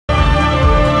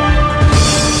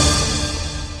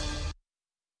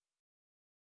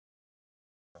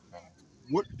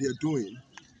what they're doing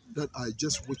that I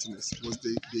just witnessed was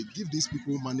they give these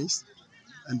people monies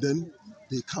and then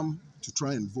they come to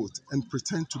try and vote and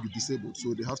pretend to be disabled.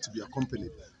 So they have to be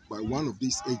accompanied by one of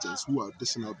these agents who are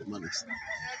dishing out the monies.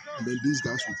 And then these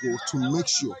guys will go to make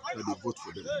sure that they vote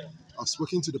for them. I've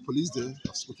spoken to the police there,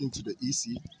 I've spoken to the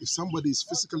EC. If somebody is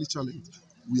physically challenged,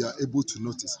 we are able to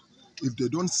notice. If they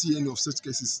don't see any of such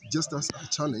cases, just as a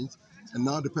challenge, and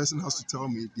now the person has to tell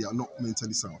me they are not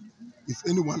mentally sound. If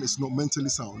anyone is not mentally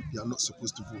sound, they are not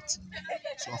supposed to vote.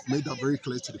 So I've made that very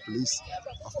clear to the police.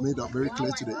 I've made that very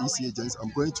clear to the EC agents.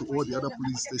 I'm going to all the other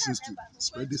police stations to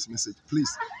spread this message.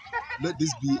 Please, let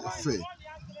this be a fair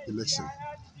election.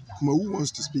 Kumawu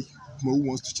wants to speak. Kumawu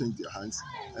wants to change their hands,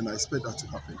 and I expect that to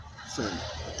happen fairly.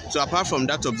 So apart from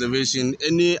that observation,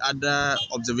 any other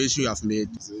observation you have made?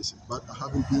 But I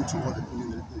haven't been to all the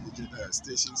polling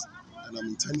stations, and I'm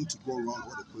intending to go around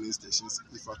all the polling stations.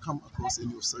 If I come across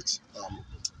any of such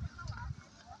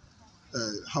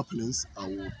happenings, I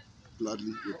will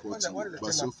gladly report to you.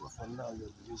 But so far,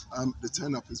 the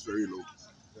turn-up is very low.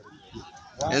 Yeah.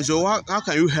 And so how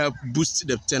can you help boost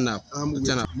the turn-up? We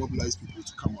have to mobilize people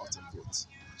to come out and vote.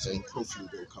 So hopefully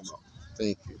they'll come out.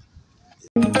 Thank you.